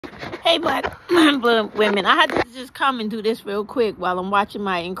Hey, black women. I had to just come and do this real quick while I'm watching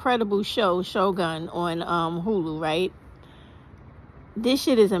my incredible show, Shogun, on Hulu, right? This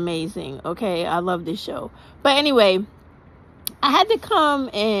shit is amazing, okay? I love this show. But anyway, I had to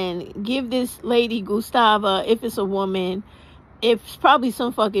come and give this lady, Gustava, if it's a woman, it's probably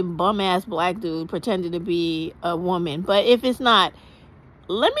some fucking bum-ass black dude pretending to be a woman. But if it's not,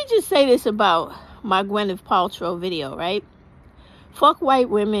 let me just say this about my Gwyneth Paltrow video, right? Fuck white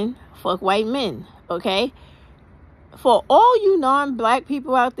women, fuck white men, okay? For all you non-black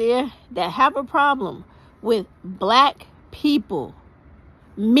people out there that have a problem with black people,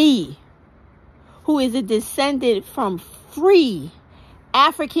 me, who is a descendant from free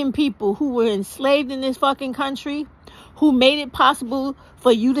African people who were enslaved in this fucking country, who made it possible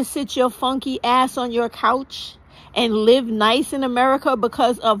for you to sit your funky ass on your couch and live nice in America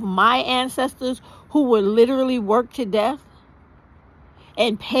because of my ancestors who were literally worked to death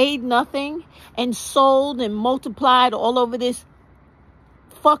and paid nothing and sold and multiplied all over this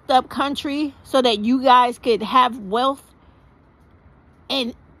fucked up country so that you guys could have wealth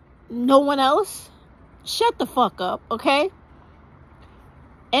and no one else? Shut the fuck up, okay?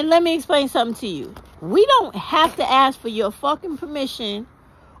 And let me explain something to you. We don't have to ask for your fucking permission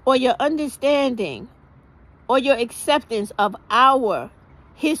or your understanding or your acceptance of our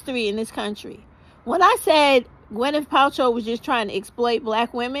history in this country. When I said Gwyneth Paltrow was just trying to exploit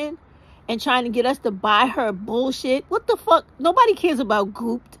black women and trying to get us to buy her bullshit, what the fuck? Nobody cares about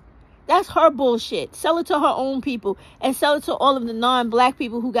Gooped. That's her bullshit. Sell it to her own people and sell it to all of the non-black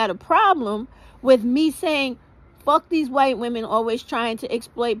people who got a problem with me saying, fuck these white women always trying to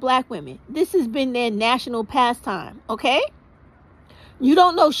exploit black women. This has been their national pastime, okay? You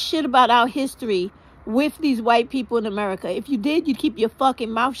don't know shit about our history with these white people in America. If you did, you'd keep your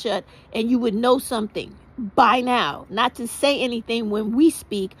fucking mouth shut and you would know something by now. Not to say anything when we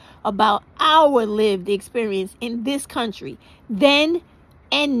speak about our lived experience in this country, then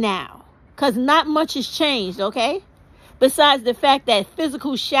and now. Because not much has changed, okay? Besides the fact that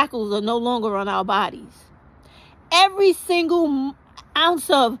physical shackles are no longer on our bodies. Every single ounce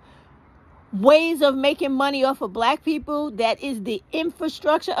of ways of making money off of black people that is the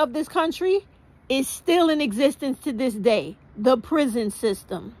infrastructure of this country is still in existence to this day. The prison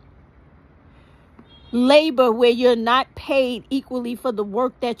system. Labor where you're not paid equally for the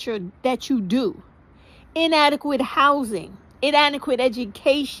work that you do. Inadequate housing. Inadequate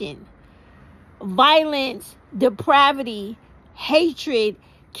education. Violence, depravity, hatred,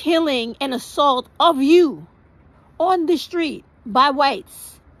 killing, and assault of you on the street by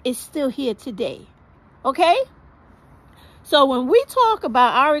whites is still here today. Okay? So when we talk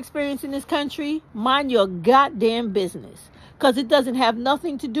about our experience in this country, mind your goddamn business. Because it doesn't have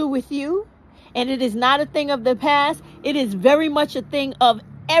nothing to do with you. And it is not a thing of the past. It is very much a thing of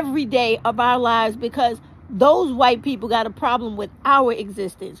every day of our lives. Because those white people got a problem with our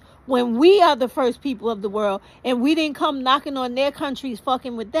existence. When we are the first people of the world. And we didn't come knocking on their countries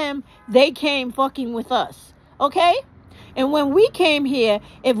fucking with them. They came fucking with us. Okay? And when we came here,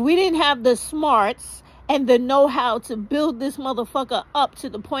 if we didn't have the smarts and the know-how to build this motherfucker up to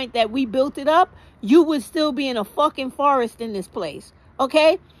the point that we built it up, you would still be in a fucking forest in this place.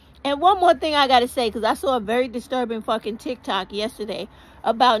 Okay? And one more thing I gotta say, because I saw a very disturbing fucking TikTok yesterday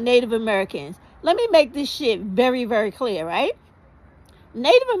about Native Americans. Let me make this shit very, very clear, right?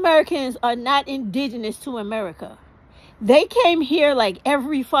 Native Americans are not indigenous to America. They came here like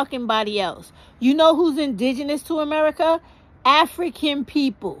every fucking body else. You know who's indigenous to America? African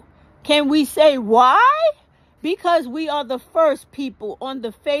people. Can we say why? Because we are the first people on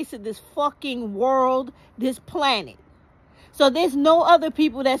the face of this fucking world, this planet. So there's no other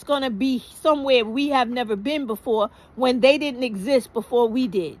people that's going to be somewhere we have never been before when they didn't exist before we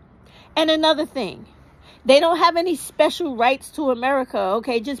did. And another thing, they don't have any special rights to America,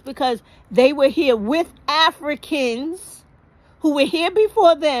 okay? Just because they were here with Africans who were here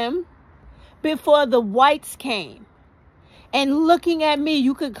before them, before the whites came. And looking at me,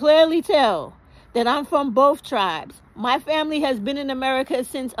 you could clearly tell that I'm from both tribes. My family has been in America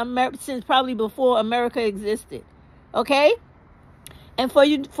since probably before America existed. Okay? And for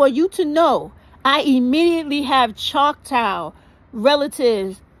you to know, I immediately have Choctaw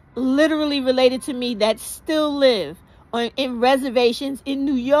relatives literally related to me that still live in reservations in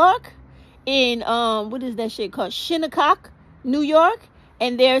New York, in what is that shit called? Shinnecock, New York,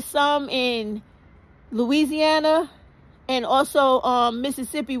 and there's some in Louisiana and also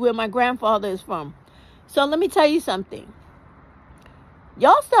Mississippi, where my grandfather is from. So let me tell you something.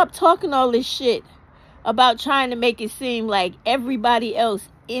 Y'all stop talking all this shit about trying to make it seem like everybody else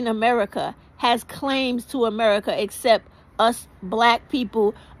in America has claims to America except us black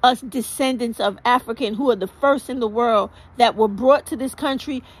people us descendants of African who are the first in the world that were brought to this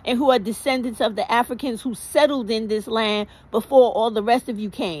country and who are descendants of the Africans who settled in this land before all the rest of you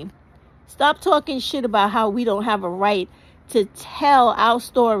came. Stop talking shit about how we don't have a right to tell our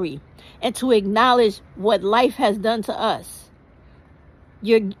story and to acknowledge what life has done to us.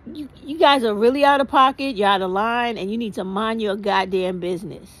 You guys are really out of pocket, you're out of line, and you need to mind your goddamn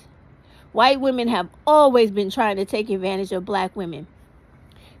business. White women have always been trying to take advantage of black women.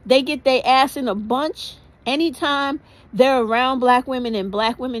 They get their ass in a bunch anytime they're around black women, and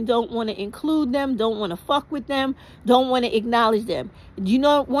black women don't want to include them, don't want to fuck with them, don't want to acknowledge them. Do you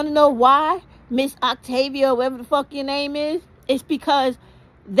want to know why? Miss Octavia, whatever the fuck your name is? It's because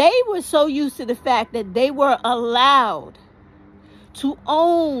they were so used to the fact that they were allowed to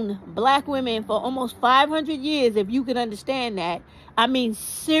own black women for almost 500 years, if you could understand that. I mean,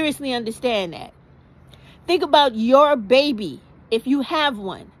 seriously understand that. Think about your baby, if you have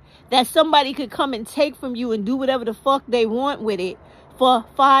one, that somebody could come and take from you and do whatever the fuck they want with it for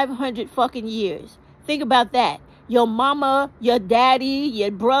 500 fucking years. Think about that. Your mama, your daddy,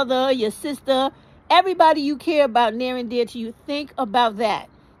 your brother, your sister, everybody you care about near and dear to you, think about that.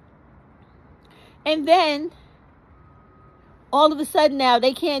 And then all of a sudden now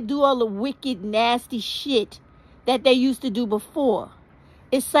they can't do all the wicked, nasty shit that they used to do before.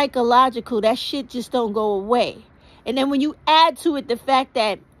 It's psychological. That shit just don't go away. And then when you add to it the fact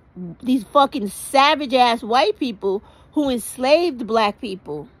that these fucking savage ass white people who enslaved black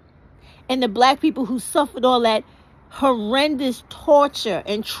people and the black people who suffered all that horrendous torture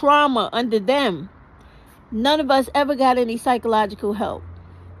and trauma under them, none of us ever got any psychological help.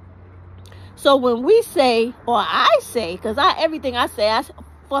 So when we say, or I say, because everything I say, I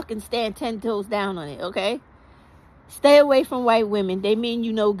fucking stand 10 toes down on it, okay? Stay away from white women. They mean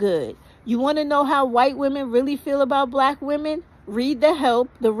you no good. You want to know how white women really feel about black women? Read The Help,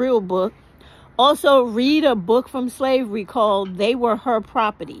 the real book. Also, read a book from slavery called They Were Her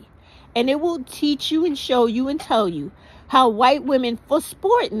Property. And it will teach you and show you and tell you how white women, for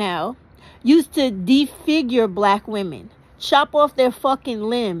sport now, used to defigure black women, chop off their fucking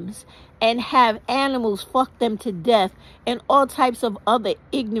limbs, and have animals fuck them to death, and all types of other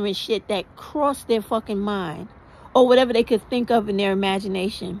ignorant shit that crossed their fucking mind, or whatever they could think of in their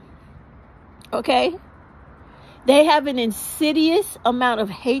imagination. Okay? They have an insidious amount of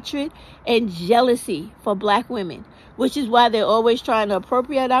hatred and jealousy for black women, which is why they're always trying to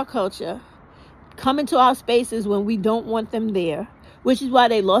appropriate our culture, come into our spaces when we don't want them there, which is why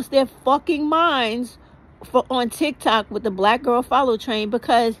they lost their fucking minds on TikTok with the black girl follow train,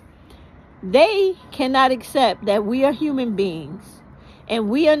 because they cannot accept that we are human beings and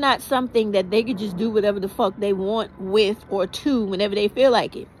we are not something that they could just do whatever the fuck they want with or to whenever they feel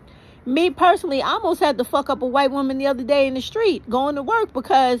like it. Me personally, I almost had to fuck up a white woman the other day in the street going to work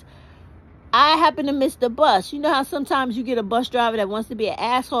because I happened to miss the bus. You know how sometimes you get a bus driver that wants to be an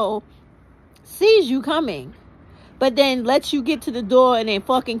asshole, sees you coming, but then lets you get to the door and then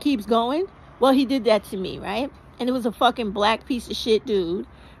fucking keeps going? Well, he did that to me, right? And it was a fucking black piece of shit dude,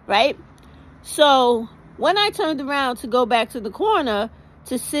 right? So when I turned around to go back to the corner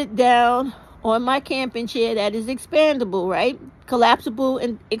to sit down on my camping chair that is expandable, right? Collapsible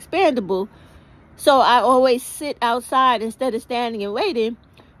and expandable. So I always sit outside instead of standing and waiting.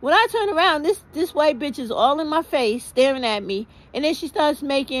 When I turn around, this white bitch is all in my face, staring at me. And then she starts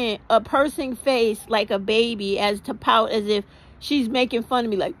making a pursing face like a baby, as to pout as if she's making fun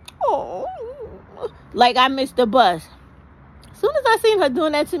of me, like, oh, like I missed the bus. As soon as I seen her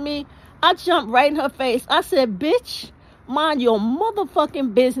doing that to me, I jumped right in her face. I said, bitch, mind your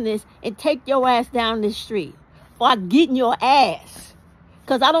motherfucking business and take your ass down this street, or I get in your ass.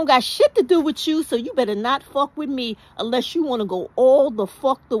 Because I don't got shit to do with you, so you better not fuck with me unless you want to go all the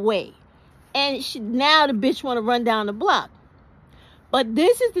fuck the way. And now the bitch want to run down the block. But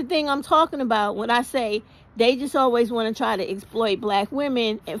this is the thing I'm talking about when I say they just always want to try to exploit black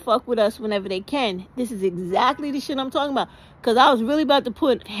women and fuck with us whenever they can. This is exactly the shit I'm talking about. Because I was really about to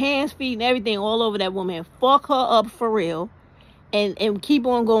put hands, feet, and everything all over that woman. Fuck her up for real. And keep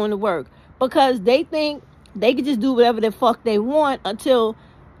on going to work. Because they think they can just do whatever the fuck they want until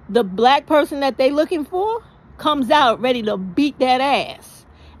the black person that they looking for comes out ready to beat that ass.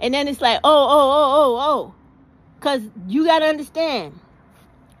 And then it's like, oh. Because you got to understand,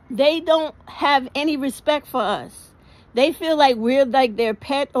 they don't have any respect for us. They feel like we're like their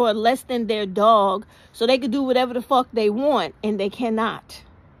pet or less than their dog, so they can do whatever the fuck they want, and they cannot.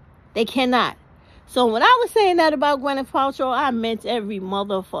 They cannot. So when I was saying that about Gwyneth Paltrow, I meant every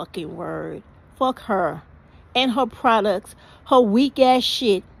motherfucking word. Fuck her and her products, her weak ass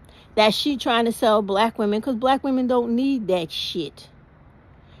shit that she trying to sell black women, because black women don't need that shit.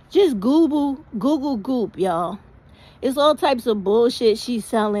 Just Google Goop, y'all. It's all types of bullshit she's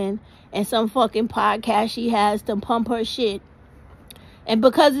selling and some fucking podcast she has to pump her shit. And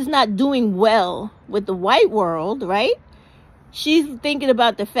because it's not doing well with the white world, right? She's thinking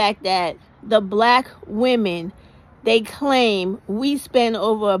about the fact that the black women, they claim we spend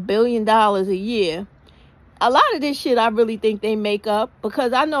over $1 billion a year. A lot of this shit I really think they make up,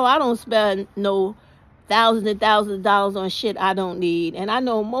 because I know I don't spend no thousands and thousands of dollars on shit I don't need. And I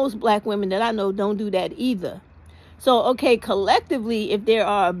know most black women that I know don't do that either. So, okay, collectively, if there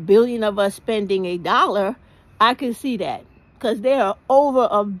are 1 billion of us spending $1, I can see that. Because there are over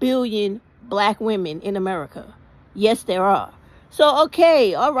 1 billion black women in America. Yes, there are. So,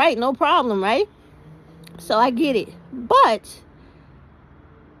 okay, all right, no problem, right? So I get it. But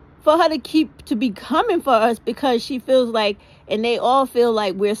for her to be coming for us because she feels like, and they all feel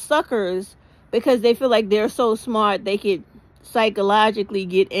like we're suckers because they feel like they're so smart they could psychologically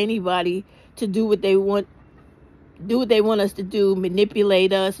get anybody to do what they want us to do,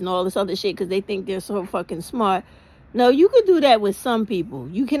 manipulate us and all this other shit because they think they're so fucking smart. No, you could do that with some people.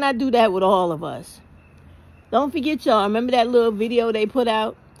 You cannot do that with all of us. Don't forget, y'all. Remember that little video they put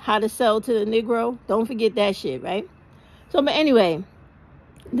out? How to sell to the Negro? Don't forget that shit, right? So, but anyway,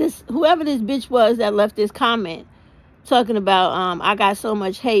 whoever this bitch was that left this comment talking about, I got so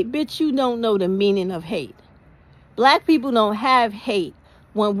much hate. Bitch, you don't know the meaning of hate. Black people don't have hate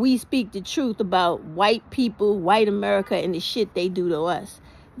when we speak the truth about white people, white America, and the shit they do to us.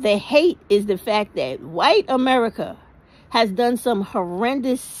 The hate is the fact that white America has done some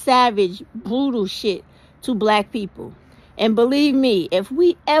horrendous, savage, brutal shit to black people. And believe me, if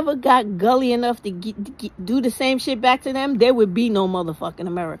we ever got gully enough to do the same shit back to them, there would be no motherfucking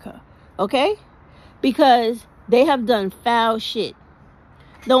America. Okay? Because they have done foul shit.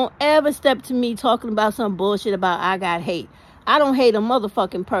 Don't ever step to me talking about some bullshit about I got hate. I don't hate a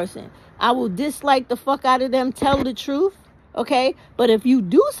motherfucking person. I will dislike the fuck out of them, tell the truth. Okay? But if you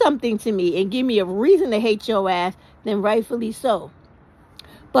do something to me and give me a reason to hate your ass, then rightfully so.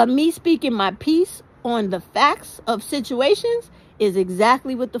 But me speaking my piece on the facts of situations is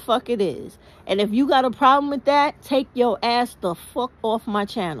exactly what the fuck it is. And if you got a problem with that, take your ass the fuck off my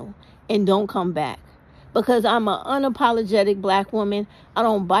channel and don't come back. Because I'm an unapologetic black woman. I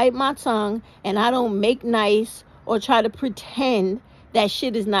don't bite my tongue and I don't make nice or try to pretend that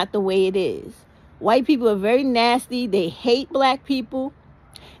shit is not the way it is. White people are very nasty. They hate black people.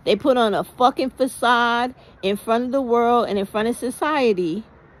 They put on a fucking facade in front of the world and in front of society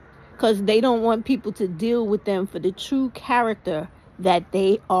because they don't want people to deal with them for the true character that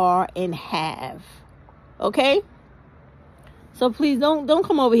they are and have. Okay? So please don't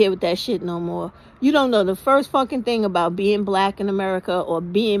come over here with that shit no more. You don't know the first fucking thing about being black in America, or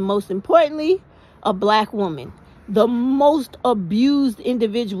being, most importantly, a black woman. The most abused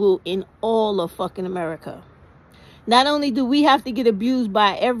individual in all of fucking America. Not only do we have to get abused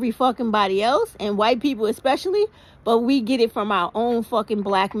by every fucking body else, and white people especially, but we get it from our own fucking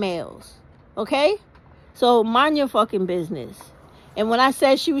black males. Okay? So mind your fucking business. And when I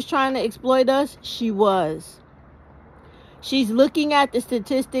said she was trying to exploit us, she was. She's looking at the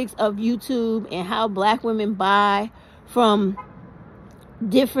statistics of YouTube and how black women buy from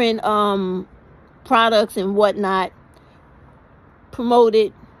different products and whatnot,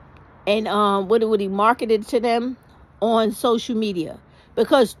 promoted and marketed to them on social media.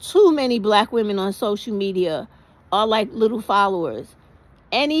 Because too many black women on social media are like little followers.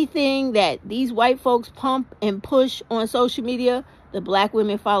 Anything that these white folks pump and push on social media, the black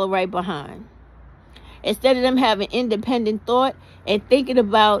women follow right behind. Instead of them having independent thought and thinking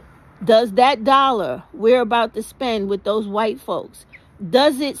about, does that dollar we're about to spend with those white folks,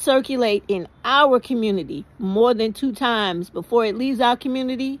 does it circulate in our community more than 2 times before it leaves our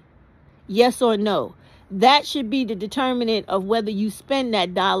community? Yes or no? That should be the determinant of whether you spend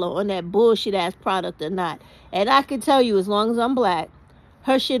that dollar on that bullshit ass product or not. And I can tell you, as long as I'm black,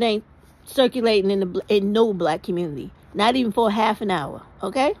 her shit ain't circulating in no black community. Not even for half an hour.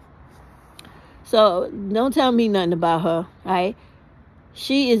 Okay? So don't tell me nothing about her. Right?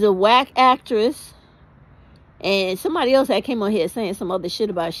 She is a whack actress. And somebody else that came on here saying some other shit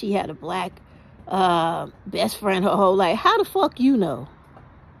about she had a black best friend her whole life. How the fuck you know?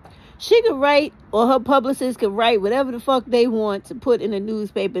 She could write, or her publicist could write whatever the fuck they want to put in a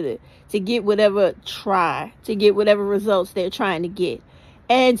newspaper to get whatever results they're trying to get.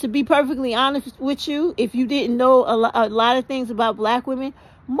 And to be perfectly honest with you, if you didn't know a lot of things about black women,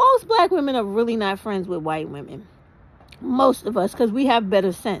 most black women are really not friends with white women. Most of us, because we have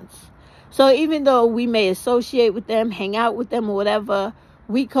better sense. So even though we may associate with them, hang out with them or whatever,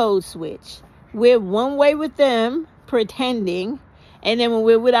 we code switch. We're one way with them, pretending, And then when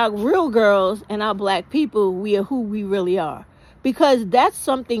we're with our real girls and our black people, we are who we really are. Because that's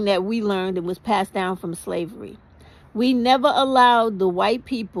something that we learned and was passed down from slavery. We never allowed the white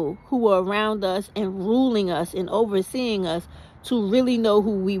people who were around us and ruling us and overseeing us to really know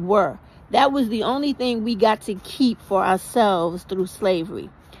who we were. That was the only thing we got to keep for ourselves through slavery.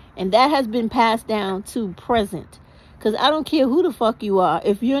 And that has been passed down to present. Because I don't care who the fuck you are.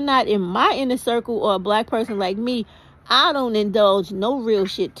 If you're not in my inner circle or a black person like me, I don't indulge no real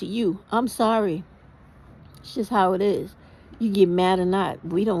shit to you. I'm sorry. It's just how it is. You get mad or not,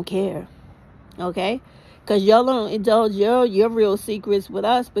 we don't care. Okay? Because y'all don't indulge your real secrets with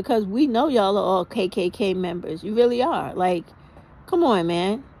us because we know y'all are all KKK members. You really are. Like, come on,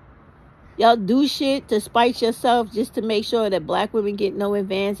 man. Y'all do shit to spite yourself just to make sure that black women get no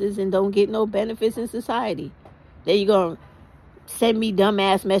advances and don't get no benefits in society. Then you're going to send me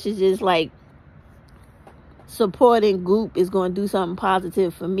dumbass messages like supporting Goop is going to do something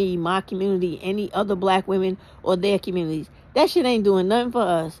positive for me, my community, any other black women or their communities. That shit ain't doing nothing for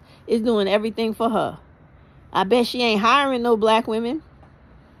us. It's doing everything for her. I bet she ain't hiring no black women.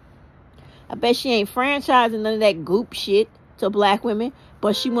 I bet she ain't franchising none of that Goop shit to black women.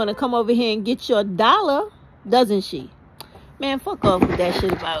 But she want to come over here and get your dollar, doesn't she? Man, fuck off with that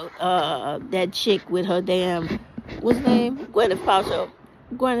shit about that chick with her damn, what's her name? Gwyneth Paltrow.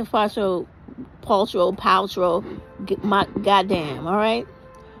 Paltrow. My goddamn, all right?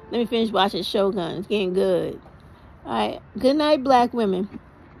 Let me finish watching Shogun. It's getting good. All right. Good night, black women.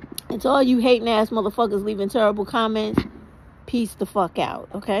 And to all you hating ass motherfuckers leaving terrible comments, peace the fuck out,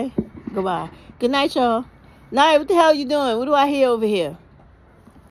 okay? Goodbye. Good night, y'all. Night, what the hell you doing? What do I hear over here?